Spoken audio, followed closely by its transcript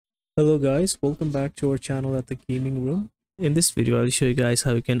Hello guys, welcome back to our channel at the gaming room. In this video I'll show you guys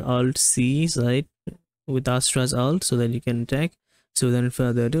how you can alt C right with Astra's alt so that you can attack. So without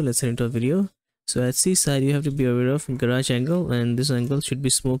further ado, let's head into a video. So at C side you have to be aware of garage angle, and this angle should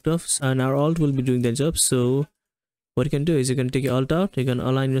be smoked off, and our alt will be doing the job. So what you can do is you can take your alt out, you can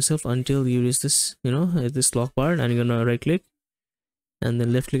align yourself until you reach this, this lock bar, and you're gonna right click and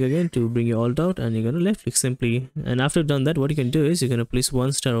then left click again to bring your alt out, and you're gonna left click simply. And after done that, what you can do is you're gonna place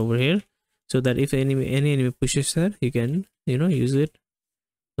 1 star over here so that if any enemy pushes that, you can use it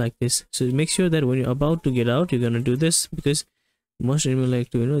like this. So make sure that when you're about to get out, you're gonna do this, because most enemy like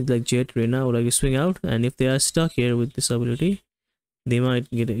to like jet right now, like swing out, and if they are stuck here with this ability, you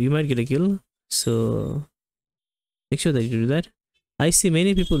might get a kill. So make sure that you do that. I see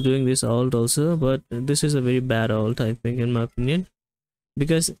many people doing this alt also, but this is a very bad alt, I think, in my opinion,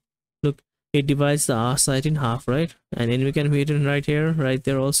 because look, it divides the R side in half, right? And enemy can be hidden right here, right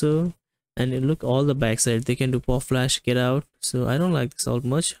there also, and look, all the backside they can do pop flash, get out. So I don't like this alt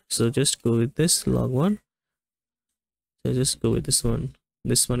much, so just go with this log one. So just go with this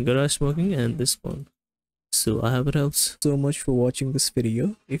one garage smoking, and this one. So I hope it helps. So much for watching this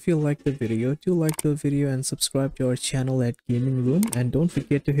video. If you like the video, do like the video and subscribe to our channel at Gaming Room, and don't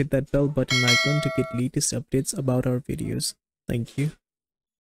forget to hit that bell button icon to get latest updates about our videos. Thank you.